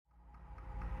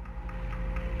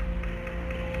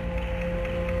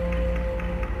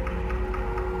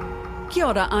Kia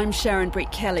ora, I'm Sharon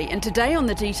Brett Kelly, and today on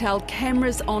The Detail,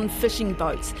 cameras on fishing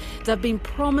boats. They've been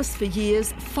promised for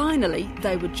years. Finally,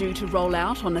 they were due to roll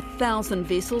out on 1,000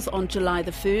 vessels on July the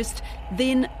 1st.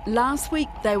 Then, last week,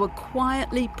 they were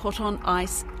quietly put on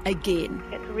ice again.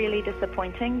 It's really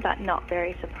disappointing, but not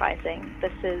very surprising.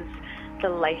 This is the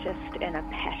latest in a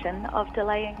pattern of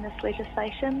delaying this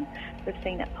legislation. We've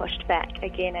seen it pushed back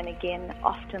again and again,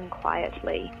 often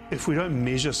quietly. If we don't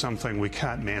measure something, we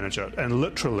can't manage it. And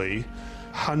literally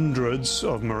hundreds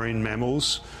of marine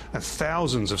mammals and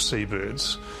thousands of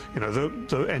seabirds,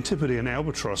 the Antipode and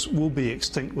albatross will be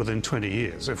extinct within 20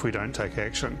 years if we don't take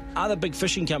action. Are the big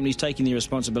fishing companies taking their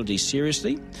responsibilities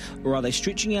seriously, or are they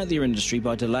stretching out their industry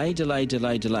by delay so they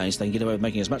can get away with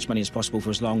making as much money as possible for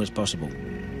as long as possible?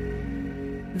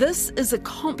 This is a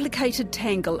complicated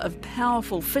tangle of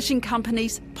powerful fishing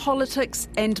companies, politics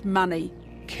and money.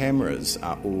 Cameras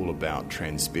are all about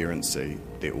transparency,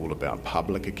 they're all about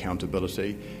public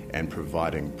accountability and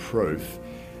providing proof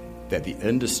that the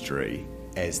industry,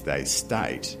 as they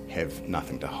state, have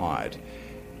nothing to hide.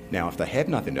 Now, if they have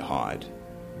nothing to hide,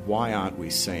 why aren't we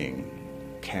seeing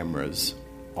cameras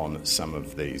on some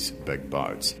of these big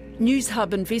boats?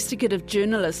 Newshub investigative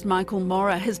journalist Michael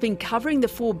Morra has been covering the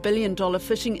 $4 billion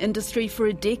fishing industry for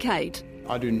a decade.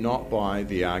 I do not buy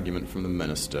the argument from the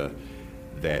Minister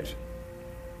that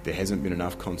there hasn't been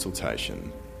enough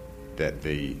consultation, that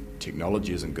the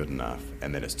technology isn't good enough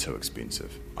and that it's too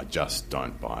expensive. I just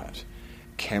don't buy it.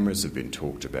 Cameras have been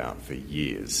talked about for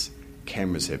years.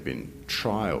 Cameras have been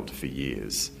trialled for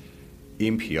years.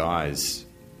 MPI's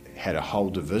had a whole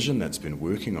division that's been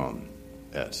working on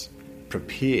it,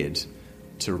 prepared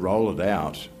to roll it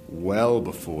out well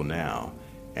before now,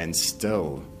 and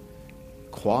still,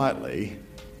 quietly,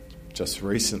 just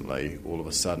recently, all of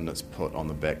a sudden it's put on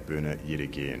the back burner yet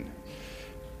again.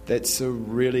 That's a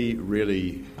really,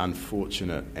 really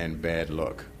unfortunate and bad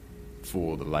look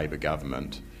for the Labour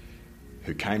government,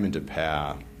 who came into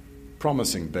power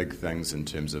promising big things in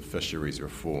terms of fisheries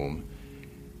reform.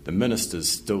 The minister's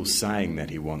still saying that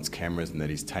he wants cameras and that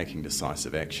he's taking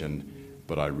decisive action,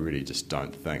 but I really just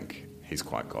don't think he's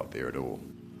quite got there at all.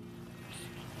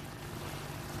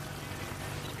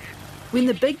 When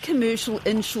the big commercial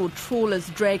inshore trawlers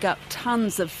drag up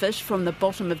tons of fish from the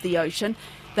bottom of the ocean,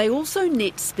 they also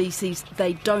net species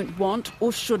they don't want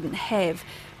or shouldn't have.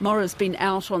 Morra's been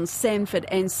out on Sanford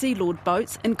and Sealord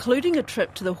boats, including a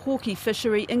trip to the Hawkey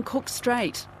fishery in Cook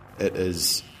Strait. It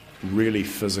is really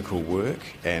physical work,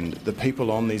 and the people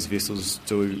on these vessels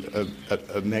do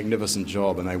a magnificent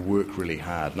job, and they work really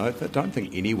hard. And I don't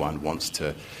think anyone wants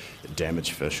to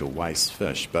damage fish or waste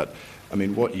fish, but I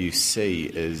mean, what you see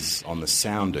is on the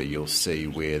sounder, you'll see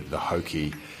where the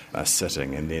Hawkey are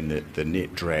sitting, and then the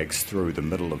net drags through the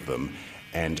middle of them,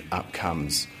 and up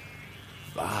comes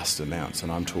vast amounts,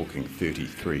 and I'm talking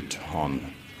 33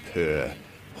 tonne per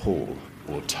haul,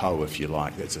 or tow if you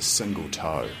like. That's a single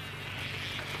tow.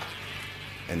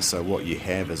 And so what you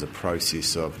have is a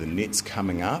process of the nets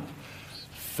coming up,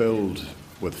 filled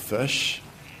with fish.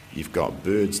 You've got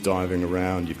birds diving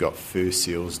around, you've got fur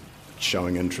seals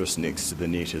showing interest next to the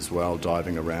net as well,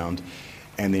 diving around.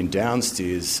 And then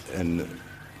downstairs in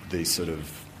the sort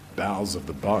of bowels of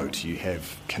the boat, you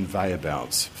have conveyor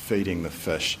belts feeding the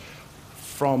fish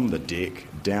from the deck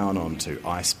down onto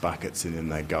ice buckets, and then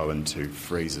they go into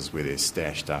freezers where they're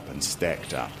stashed up and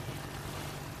stacked up.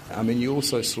 I mean, you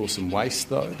also saw some waste,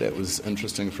 though. That was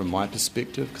interesting from my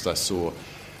perspective, because I saw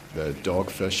the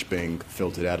dogfish being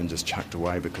filtered out and just chucked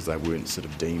away because they weren't sort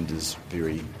of deemed as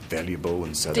very valuable,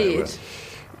 and so they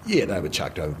were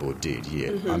chucked overboard dead, yeah.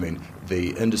 Mm-hmm. I mean,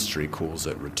 the industry calls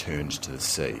it returned to the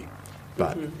sea,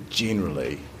 but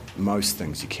generally, most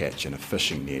things you catch in a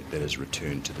fishing net that is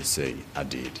returned to the sea are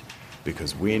dead,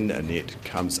 because when a net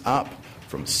comes up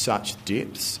from such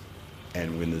depths,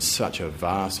 and when there's such a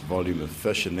vast volume of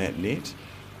fish in that net,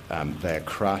 they're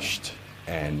crushed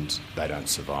and they don't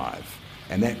survive.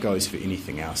 And that goes for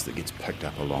anything else that gets picked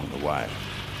up along the way.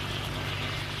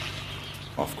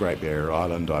 Off Great Barrier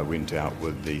Island, I went out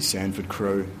with the Sanford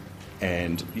crew,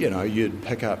 and, you'd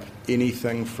pick up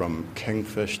anything from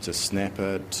kingfish to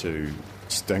snapper to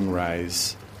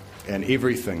stingrays, and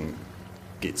everything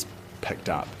gets picked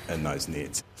up in those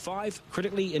nets. 5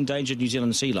 critically endangered New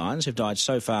Zealand sea lions have died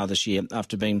so far this year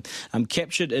after being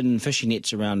captured in fishing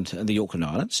nets around the Auckland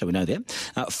Islands, so we know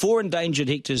that. 4 endangered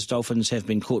Hector's dolphins have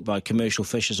been caught by commercial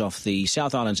fishers off the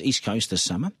South Island's east coast this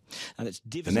summer. And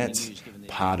that's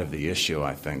part of the issue,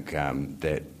 I think,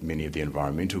 that many of the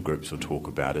environmental groups will talk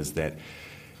about, is that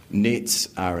nets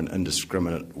are an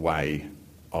indiscriminate way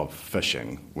of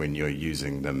fishing when you're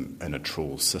using them in a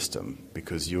trawl system,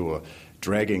 because you're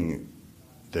dragging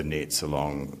the nets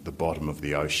along the bottom of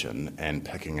the ocean and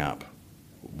picking up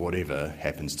whatever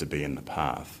happens to be in the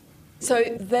path. So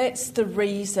that's the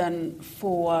reason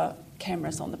for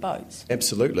cameras on the boats?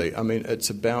 Absolutely. I mean, it's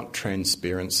about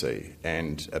transparency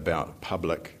and about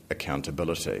public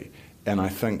accountability. And I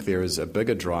think there is a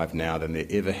bigger drive now than there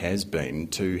ever has been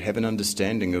to have an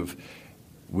understanding of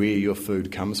where your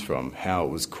food comes from, how it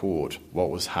was caught, what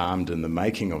was harmed in the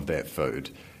making of that food.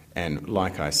 And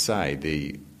like I say,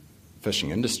 the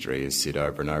fishing industry has said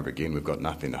over and over again, we've got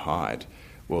nothing to hide.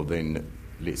 Well, then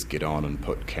let's get on and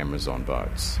put cameras on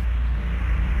boats.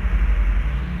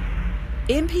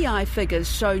 MPI figures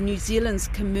show New Zealand's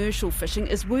commercial fishing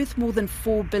is worth more than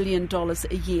 $4 billion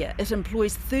a year. It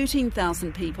employs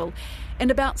 13,000 people and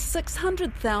about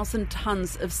 600,000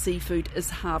 tonnes of seafood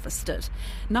is harvested.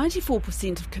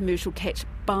 94% of commercial catch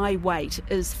by weight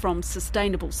is from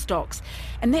sustainable stocks,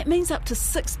 and that means up to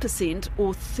 6%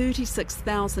 or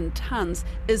 36,000 tonnes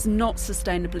is not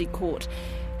sustainably caught.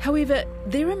 However,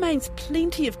 there remains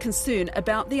plenty of concern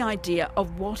about the idea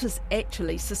of what is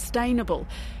actually sustainable.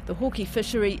 The Hawke's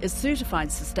fishery is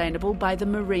certified sustainable by the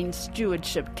Marine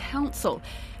Stewardship Council.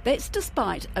 That's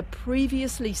despite a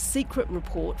previously secret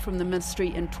report from the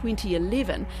ministry in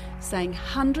 2011 saying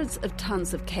hundreds of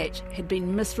tonnes of catch had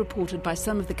been misreported by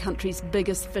some of the country's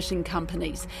biggest fishing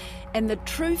companies. And the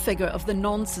true figure of the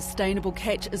non-sustainable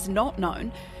catch is not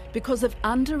known because of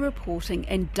underreporting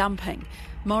and dumping.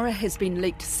 Mora has been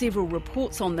leaked several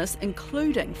reports on this,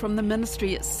 including from the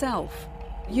ministry itself.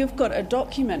 You've got a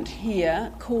document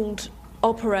here called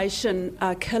Operation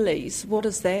Achilles. What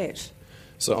is that?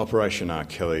 So Operation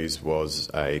Achilles was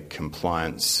a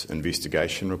compliance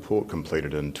investigation report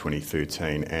completed in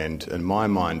 2013, and in my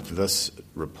mind this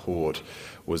report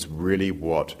was really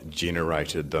what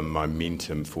generated the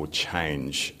momentum for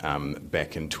change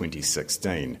back in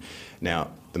 2016.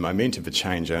 Now, the momentum for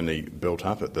change only built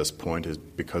up at this point is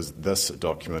because this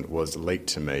document was leaked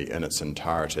to me in its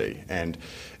entirety. And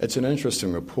it's an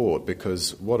interesting report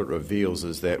because what it reveals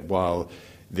is that while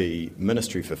the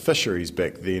Ministry for Fisheries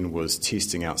back then was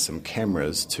testing out some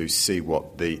cameras to see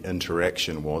what the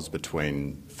interaction was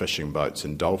between fishing boats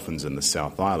and dolphins in the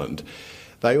South Island,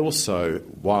 they also,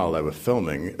 while they were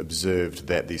filming, observed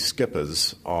that the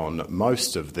skippers on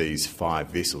most of these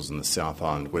 5 vessels in the South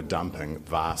Island were dumping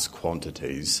vast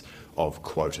quantities of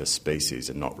quota species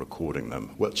and not recording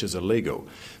them, which is illegal.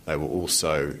 They were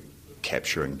also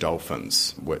capturing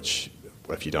dolphins, which,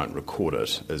 if you don't record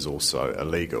it, is also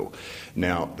illegal.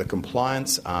 Now, the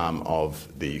compliance arm of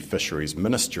the Fisheries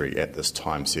Ministry at this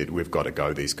time said, we've got to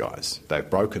go, these guys. They've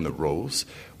broken the rules,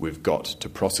 we've got to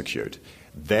prosecute.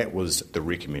 That was the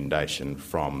recommendation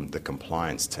from the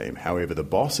compliance team. However, the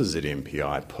bosses at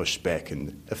MPI pushed back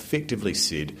and effectively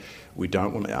said, we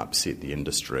don't want to upset the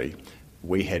industry.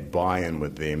 We had buy-in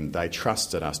with them. They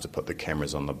trusted us to put the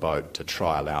cameras on the boat to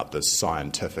trial out this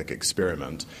scientific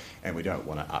experiment, and we don't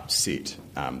want to upset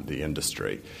the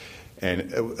industry.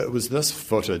 And it was this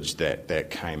footage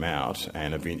that came out,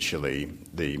 and eventually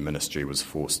the ministry was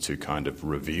forced to kind of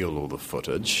reveal all the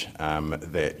footage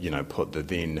that, put the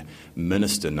then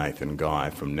Minister Nathan Guy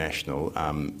from National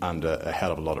under a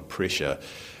hell of a lot of pressure.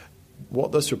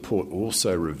 What this report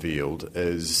also revealed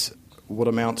is what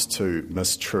amounts to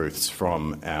mistruths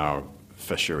from our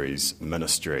fisheries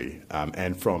ministry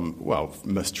and from,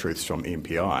 mistruths from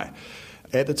MPI.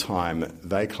 At the time,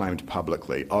 they claimed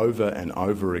publicly over and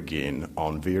over again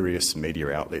on various media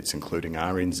outlets, including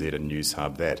RNZ and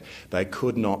Newshub, that they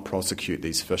could not prosecute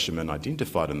these fishermen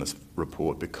identified in this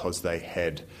report because they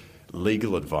had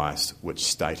legal advice which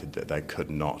stated that they could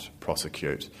not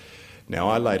prosecute. Now,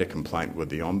 I laid a complaint with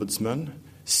the Ombudsman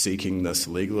seeking this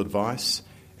legal advice,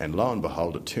 and lo and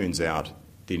behold, it turns out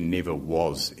there never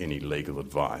was any legal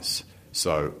advice.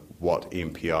 So what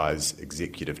MPI's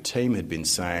executive team had been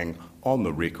saying on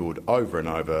the record over and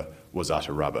over was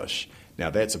utter rubbish. Now,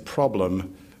 that's a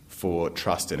problem for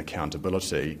trust and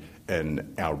accountability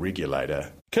in our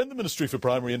regulator. Can the Ministry for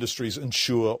Primary Industries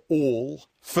ensure all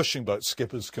fishing boat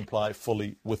skippers comply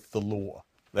fully with the law?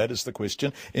 That is the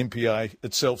question. MPI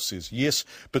itself says yes,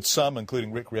 but some,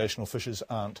 including recreational fishers,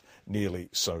 aren't nearly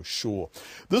so sure.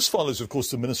 This follows, of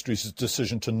course, the Ministry's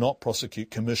decision to not prosecute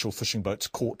commercial fishing boats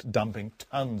caught dumping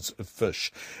tonnes of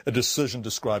fish, a decision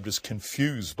described as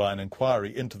confused by an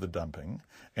inquiry into the dumping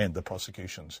and the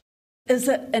prosecutions. Is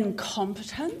it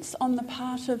incompetence on the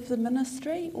part of the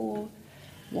Ministry, or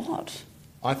what?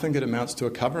 I think it amounts to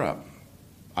a cover-up.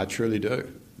 I truly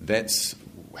do. That's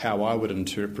how I would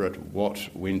interpret what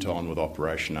went on with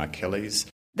Operation Achilles.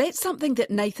 That's something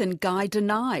that Nathan Guy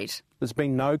denied. There's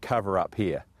been no cover-up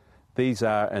here. These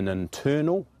are an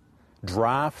internal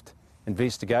draft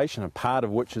investigation, a part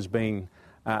of which is being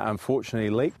unfortunately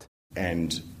leaked.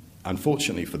 And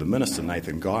unfortunately for the Minister,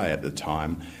 Nathan Guy, at the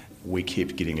time, we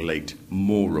kept getting leaked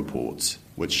more reports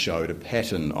which showed a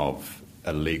pattern of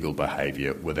illegal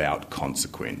behaviour without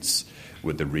consequence,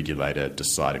 with the regulator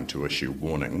deciding to issue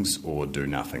warnings or do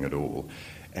nothing at all.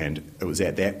 And it was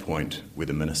at that point where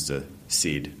the Minister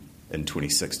said in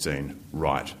 2016,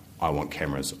 right, I want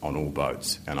cameras on all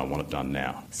boats and I want it done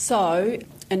now. So,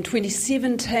 in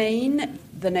 2017,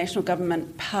 the national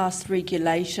government passed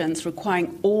regulations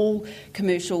requiring all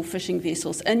commercial fishing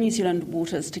vessels in New Zealand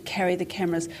waters to carry the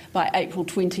cameras by April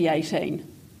 2018.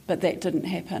 But that didn't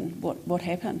happen. What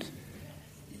happened?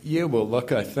 Yeah, well,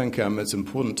 look, I think it's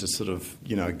important to sort of,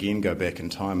 again go back in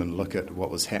time and look at what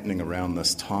was happening around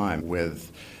this time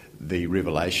with the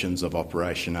revelations of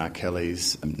Operation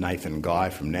Achilles, Nathan Guy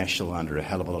from National under a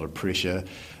hell of a lot of pressure,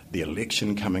 the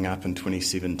election coming up in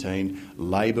 2017,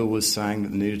 Labor was saying that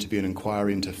there needed to be an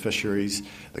inquiry into fisheries,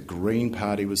 the Green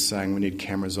Party was saying we need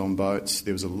cameras on boats.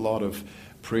 There was a lot of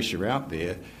pressure out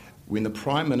there. When the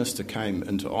Prime Minister came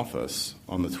into office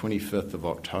on the 25th of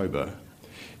October,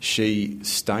 she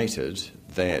stated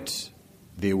that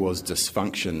there was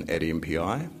dysfunction at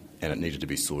MPI and it needed to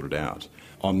be sorted out.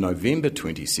 On November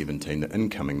 2017, the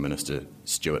incoming Minister,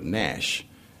 Stuart Nash,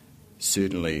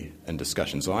 certainly in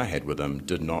discussions I had with him,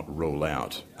 did not rule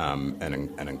out an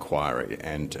inquiry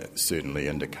and certainly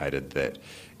indicated that,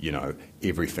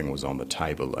 everything was on the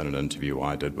table in an interview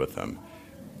I did with him.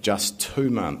 Just 2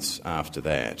 months after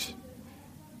that,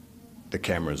 the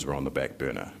cameras were on the back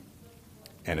burner.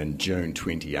 And in June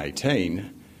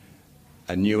 2018,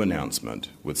 a new announcement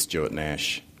with Stuart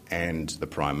Nash and the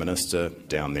Prime Minister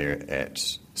down there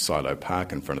at Silo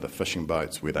Park in front of the fishing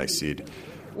boats, where they said,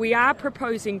 we are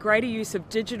proposing greater use of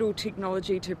digital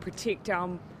technology to protect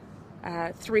our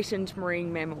threatened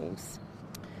marine mammals.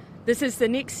 This is the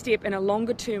next step in a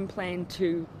longer-term plan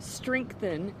to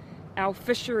strengthen our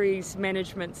fisheries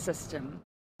management system.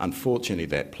 Unfortunately,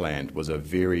 that plan was a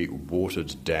very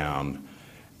watered-down,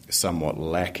 somewhat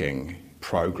lacking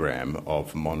program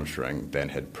of monitoring than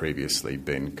had previously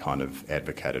been kind of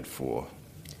advocated for.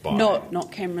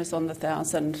 Not cameras on the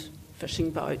 1,000 fishing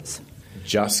boats.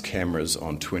 Just cameras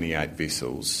on 28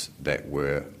 vessels that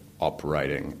were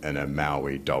operating in a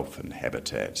Maui dolphin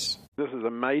habitat. This is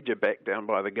a major backdown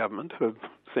by the government, who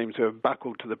seems to have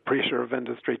buckled to the pressure of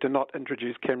industry to not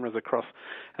introduce cameras across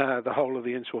the whole of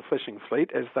the inshore fishing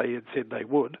fleet, as they had said they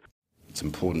would. It's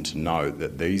important to note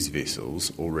that these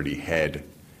vessels already had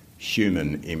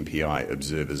human MPI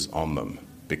observers on them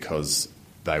because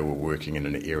they were working in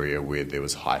an area where there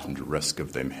was heightened risk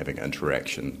of them having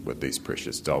interaction with these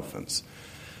precious dolphins.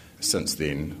 Since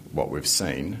then, what we've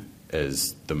seen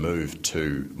is the move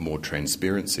to more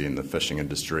transparency in the fishing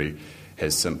industry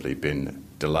has simply been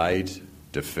delayed,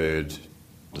 deferred,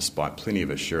 despite plenty of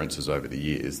assurances over the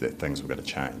years that things were going to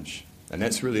change. And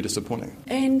that's really disappointing.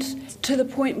 And to the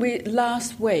point where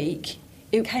last week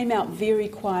it came out very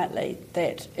quietly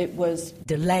that it was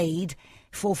delayed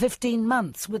for 15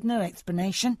 months with no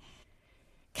explanation.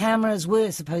 Cameras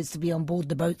were supposed to be on board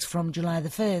the boats from July the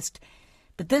 1st,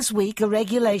 but this week a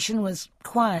regulation was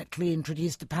quietly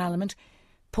introduced to Parliament,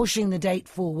 pushing the date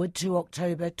forward to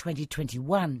October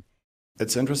 2021.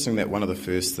 It's interesting that one of the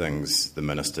first things the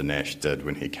Minister Nash did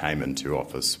when he came into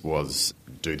office was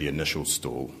do the initial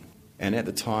stall. And at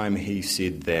the time he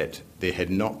said that there had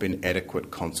not been adequate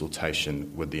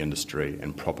consultation with the industry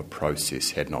and proper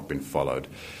process had not been followed.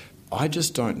 I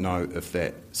just don't know if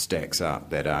that stacks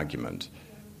up, that argument.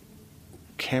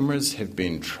 Cameras have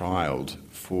been trialled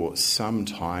for some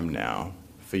time now,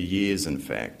 for years in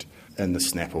fact, in the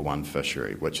Snapper 1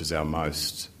 fishery, which is our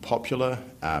most popular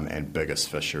and biggest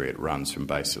fishery. It runs from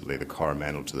basically the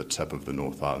Coromandel to the tip of the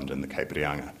North Island and the Cape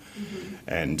Reinga. Mm-hmm.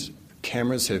 And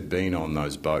cameras have been on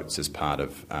those boats as part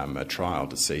of a trial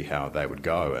to see how they would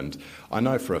go. And I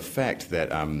know for a fact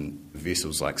that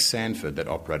vessels like Sanford that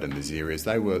operate in these areas,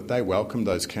 they welcomed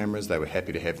those cameras. They were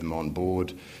happy to have them on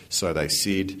board. So they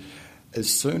said, as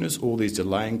soon as all these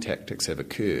delaying tactics have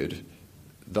occurred,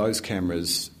 those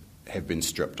cameras have been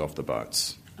stripped off the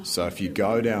boats. So if you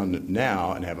go down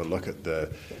now and have a look at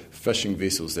the fishing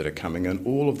vessels that are coming in,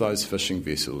 all of those fishing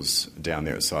vessels down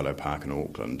there at Silo Park in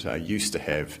Auckland used to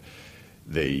have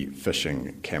the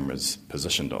fishing cameras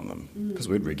positioned on them because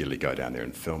we'd regularly go down there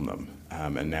and film them.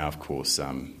 And now, of course,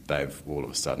 they've all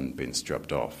of a sudden been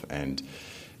stripped off. And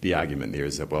the argument there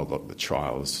is that, well, look, the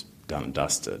trial's done and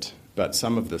dusted. But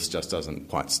some of this just doesn't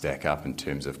quite stack up in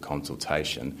terms of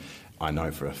consultation. I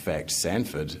know for a fact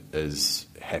Sanford is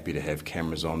happy to have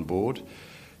cameras on board.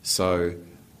 So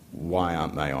why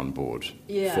aren't they on board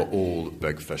for all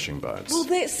big fishing boats? Well,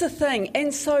 that's the thing.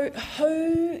 And so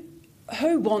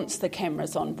who wants the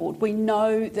cameras on board? We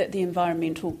know that the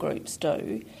environmental groups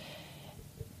do.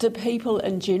 Do people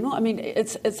in general? I mean,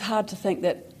 it's hard to think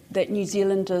that New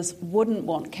Zealanders wouldn't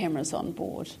want cameras on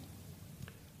board.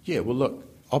 Yeah, well, look,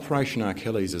 Operation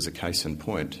Achilles is a case in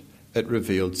point. It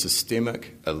revealed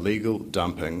systemic, illegal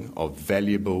dumping of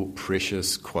valuable,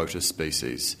 precious quota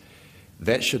species.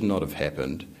 That should not have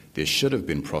happened. There should have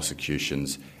been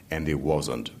prosecutions, and there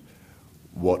wasn't.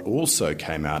 What also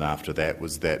came out after that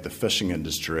was that the fishing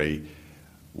industry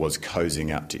was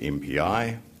cozying up to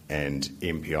MPI, and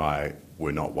MPI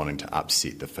were not wanting to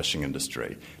upset the fishing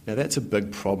industry. Now, that's a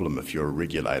big problem if you're a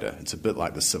regulator. It's a bit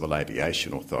like the Civil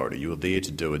Aviation Authority. You're there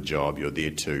to do a job, you're there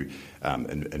to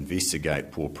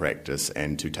investigate poor practice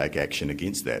and to take action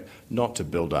against that, not to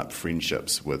build up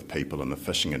friendships with people in the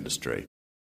fishing industry.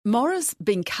 Maura's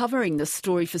been covering this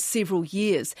story for several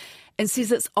years and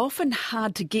says it's often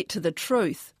hard to get to the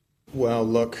truth. Well,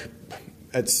 look,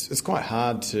 it's quite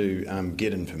hard to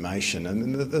get information,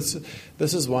 and this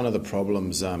is one of the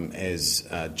problems as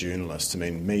journalists. I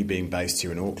mean, me being based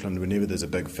here in Auckland, whenever there's a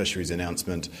big fisheries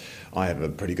announcement, I have a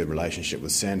pretty good relationship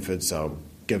with Sanford, so I'll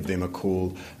give them a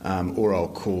call, or I'll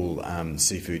call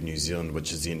Seafood New Zealand,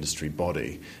 which is the industry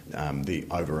body, the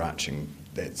overarching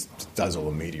that does all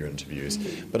the media interviews.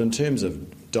 But in terms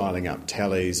of dialing up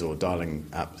tallies or dialing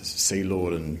up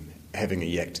Sealord and having a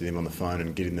yak to them on the phone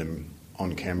and getting them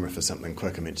on camera for something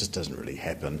quick, I mean, it just doesn't really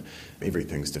happen.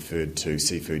 Everything's deferred to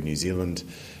Seafood New Zealand.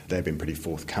 They've been pretty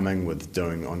forthcoming with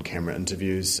doing on-camera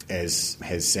interviews, as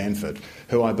has Sanford,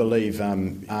 who I believe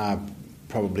are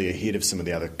probably ahead of some of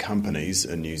the other companies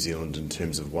in New Zealand in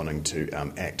terms of wanting to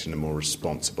act in a more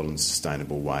responsible and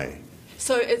sustainable way.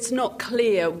 So it's not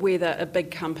clear whether a big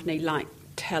company like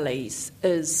Tallies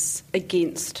is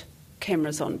against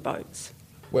cameras on boats.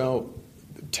 Well,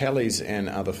 Tallies and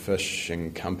other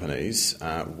fishing companies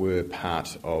were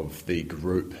part of the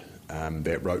group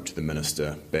that wrote to the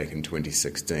Minister back in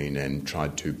 2016 and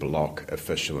tried to block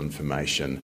official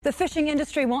information. The fishing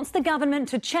industry wants the government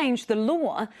to change the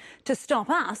law to stop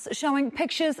us showing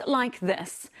pictures like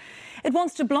this. It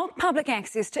wants to block public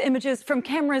access to images from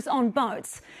cameras on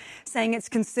boats, saying it's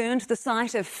concerned the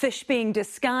sight of fish being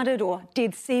discarded or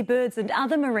dead seabirds and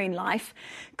other marine life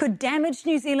could damage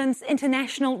New Zealand's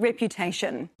international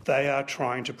reputation. They are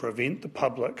trying to prevent the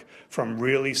public from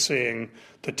really seeing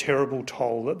the terrible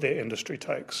toll that their industry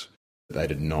takes. They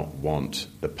did not want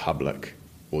the public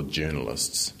or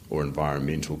journalists or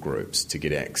environmental groups to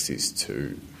get access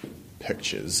to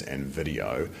pictures and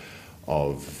video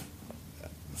of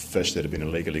fish that have been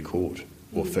illegally caught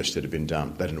or fish that have been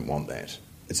dumped. They didn't want that.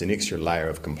 It's an extra layer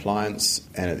of compliance,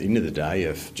 and at the end of the day,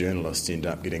 if journalists end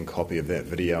up getting a copy of that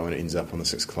video and it ends up on the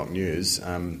 6 o'clock news,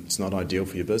 it's not ideal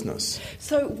for your business.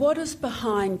 So what is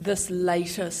behind this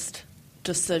latest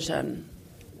decision?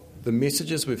 The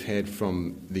messages we've had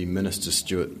from the Minister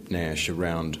Stuart Nash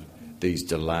around these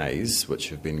delays, which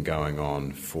have been going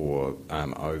on for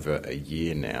over a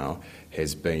year now,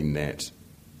 has been that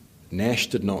Nash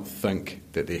did not think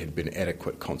that there had been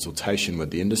adequate consultation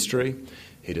with the industry.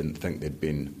 He didn't think there'd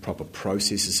been proper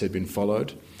processes had been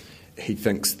followed. He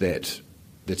thinks that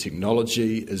the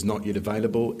technology is not yet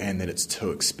available and that it's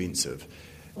too expensive.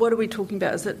 What are we talking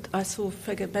about? Is it, I saw a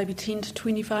figure, maybe 10 to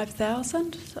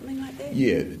 25,000, something like that?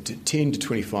 Yeah, 10 to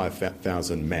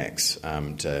 25,000 max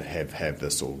to have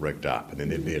this all rigged up. And then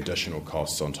there'd be additional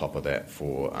costs on top of that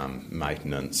for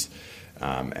maintenance.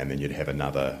 And then you'd have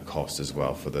another cost as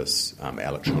well for this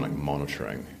electronic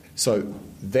monitoring. So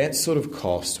that sort of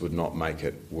cost would not make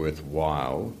it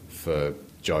worthwhile for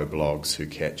Joe Bloggs, who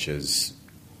catches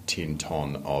 10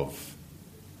 tonne of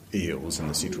eels in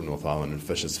the central North Island and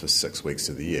fishes for 6 weeks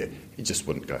of the year. He just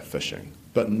wouldn't go fishing.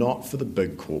 But not for the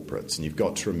big corporates. And you've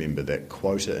got to remember that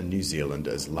quota in New Zealand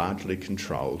is largely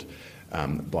controlled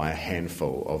by a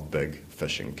handful of big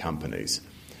fishing companies.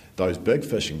 Those big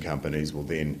fishing companies will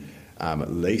then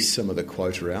lease some of the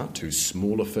quota out to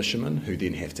smaller fishermen who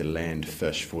then have to land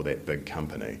fish for that big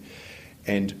company.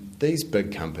 And these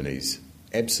big companies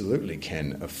absolutely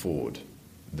can afford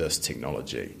this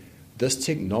technology. This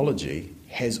technology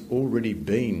has already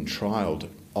been trialled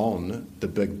on the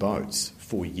big boats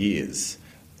for years.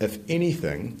 If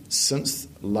anything, since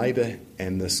Labour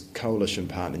and this coalition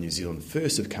partner New Zealand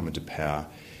First have come into power,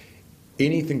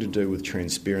 anything to do with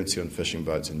transparency on fishing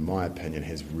boats, in my opinion,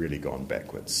 has really gone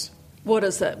backwards. What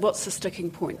is it? What's the sticking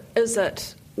point? Is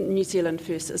it New Zealand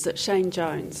First? Is it Shane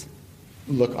Jones?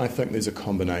 Look, I think there's a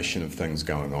combination of things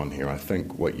going on here. I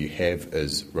think what you have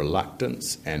is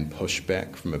reluctance and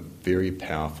pushback from a very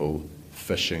powerful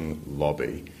fishing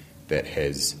lobby that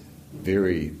has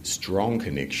very strong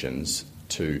connections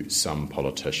to some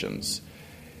politicians.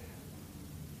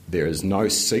 There is no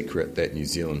secret that New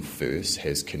Zealand First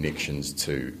has connections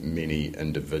to many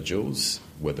individuals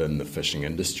within the fishing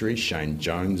industry. Shane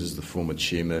Jones is the former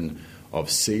chairman of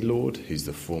Sealord. He's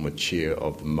the former chair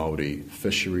of the Māori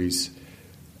Fisheries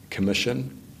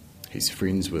Commission. He's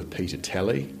friends with Peter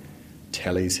Talley.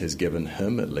 Talley's has given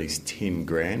him at least 10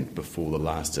 grand before the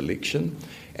last election.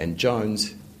 And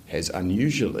Jones has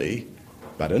unusually,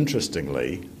 but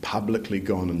interestingly, publicly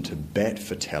gone into bat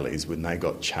for Talley's when they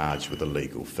got charged with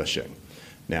illegal fishing.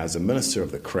 Now, as a Minister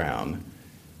of the Crown,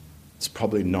 it's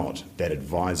probably not that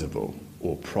advisable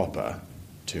or proper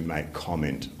to make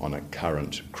comment on a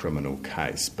current criminal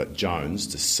case, but Jones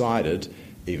decided,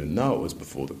 even though it was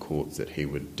before the courts, that he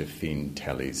would defend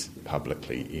Talley's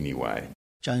publicly anyway.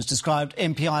 Jones described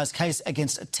MPI's case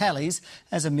against Talley's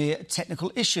as a mere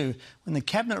technical issue when the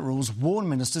Cabinet rules warn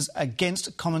ministers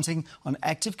against commenting on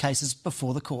active cases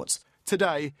before the courts.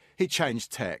 Today, he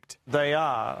changed tact. They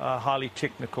are highly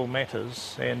technical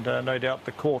matters, and no doubt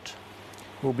the court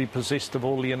will be possessed of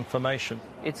all the information.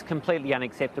 It's completely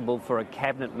unacceptable for a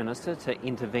Cabinet Minister to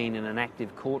intervene in an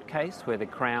active court case where the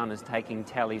Crown is taking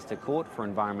Talley's to court for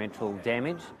environmental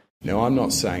damage. Now, I'm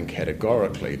not saying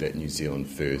categorically that New Zealand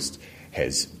First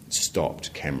has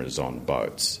stopped cameras on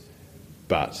boats,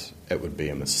 but it would be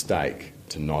a mistake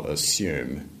to not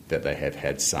assume that they have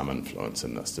had some influence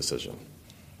in this decision.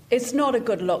 It's not a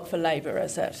good look for Labour,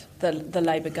 is it, the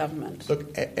Labour government?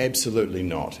 Look, absolutely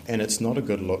not. And it's not a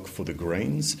good look for the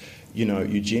Greens. You know,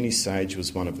 Eugenie Sage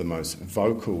was one of the most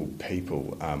vocal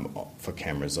people for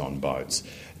cameras on boats.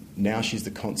 Now she's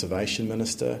the Conservation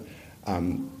Minister.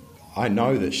 I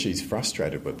know that she's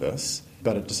frustrated with this,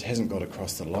 but it just hasn't got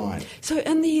across the line. So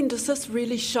in the end, does this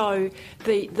really show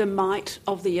the might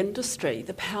of the industry,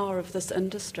 the power of this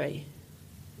industry?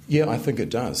 Yeah, I think it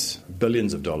does.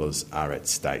 Billions of dollars are at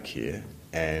stake here,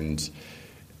 and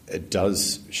it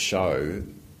does show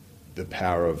the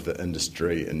power of the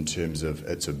industry in terms of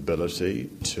its ability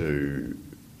to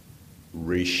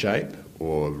reshape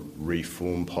or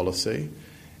reform policy.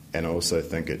 And I also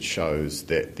think it shows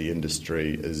that the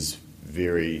industry is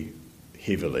very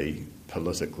heavily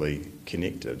politically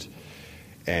connected.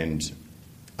 And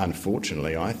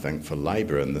unfortunately, I think for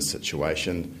Labour in this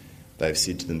situation, they've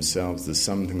said to themselves, there's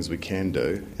some things we can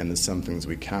do and there's some things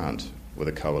we can't with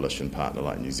a coalition partner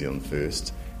like New Zealand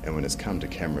First. And when it's come to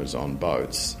cameras on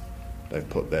boats, they've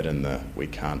put that in the we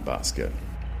can't basket.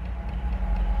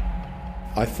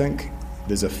 I think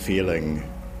there's a feeling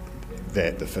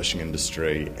that the fishing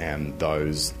industry and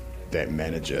those that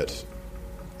manage it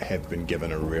have been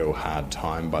given a real hard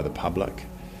time by the public.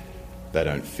 They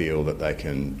don't feel that they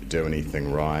can do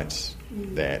anything right,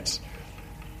 that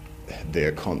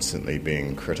they're constantly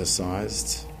being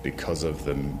criticised because of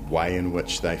the way in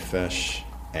which they fish.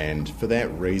 And for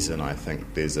that reason, I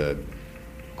think there's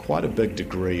quite a big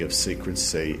degree of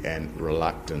secrecy and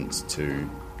reluctance to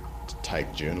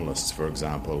take journalists, for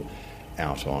example,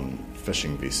 out on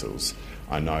fishing vessels.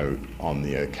 I know on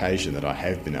the occasion that I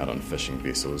have been out on fishing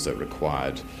vessels, it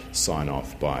required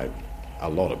sign-off by a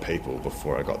lot of people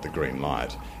before I got the green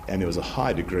light. And there was a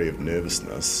high degree of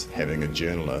nervousness having a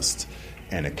journalist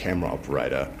and a camera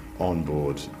operator on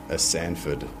board a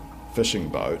Sanford fishing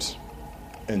boat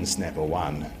in Snapper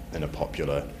One in a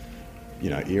popular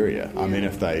area. Yeah. I mean,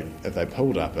 if they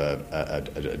pulled up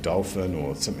a dolphin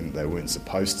or something that they weren't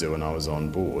supposed to and I was on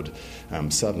board,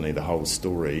 suddenly the whole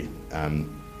story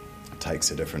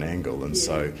takes a different angle. And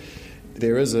so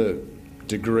there is a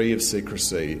degree of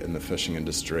secrecy in the fishing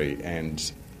industry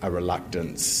and a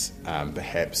reluctance,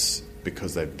 perhaps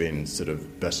because they've been sort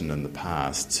of bitten in the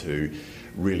past, to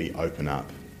really open up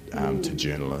to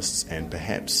journalists. And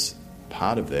perhaps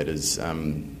part of that is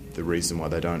the reason why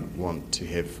they don't want to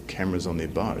have cameras on their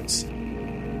boats.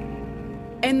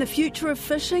 And the future of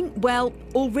fishing? Well,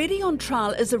 already on trial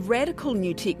is a radical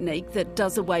new technique that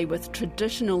does away with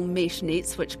traditional mesh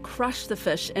nets which crush the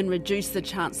fish and reduce the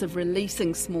chance of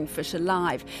releasing small fish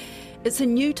alive. It's a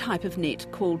new type of net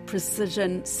called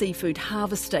precision seafood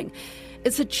harvesting.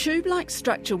 It's a tube-like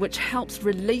structure which helps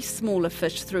release smaller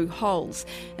fish through holes,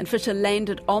 and fish are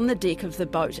landed on the deck of the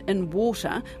boat in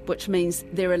water, which means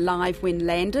they're alive when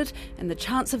landed, and the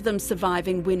chance of them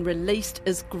surviving when released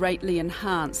is greatly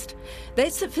enhanced.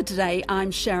 That's it for today.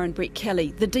 I'm Sharon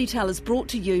Brett-Kelly. The Detail is brought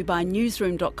to you by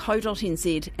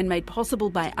newsroom.co.nz and made possible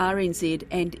by RNZ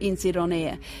and NZ On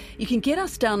Air. You can get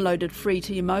us downloaded free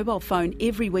to your mobile phone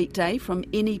every weekday from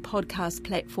any podcast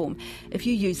platform. If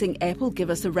you're using Apple,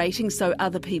 give us a rating so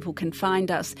other people can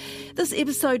find us. This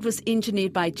episode was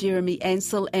engineered by Jeremy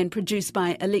Ansell and produced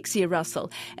by Alexia Russell.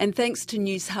 And thanks to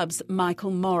News Hub's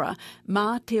Michael Mora.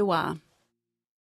 Mā te wā.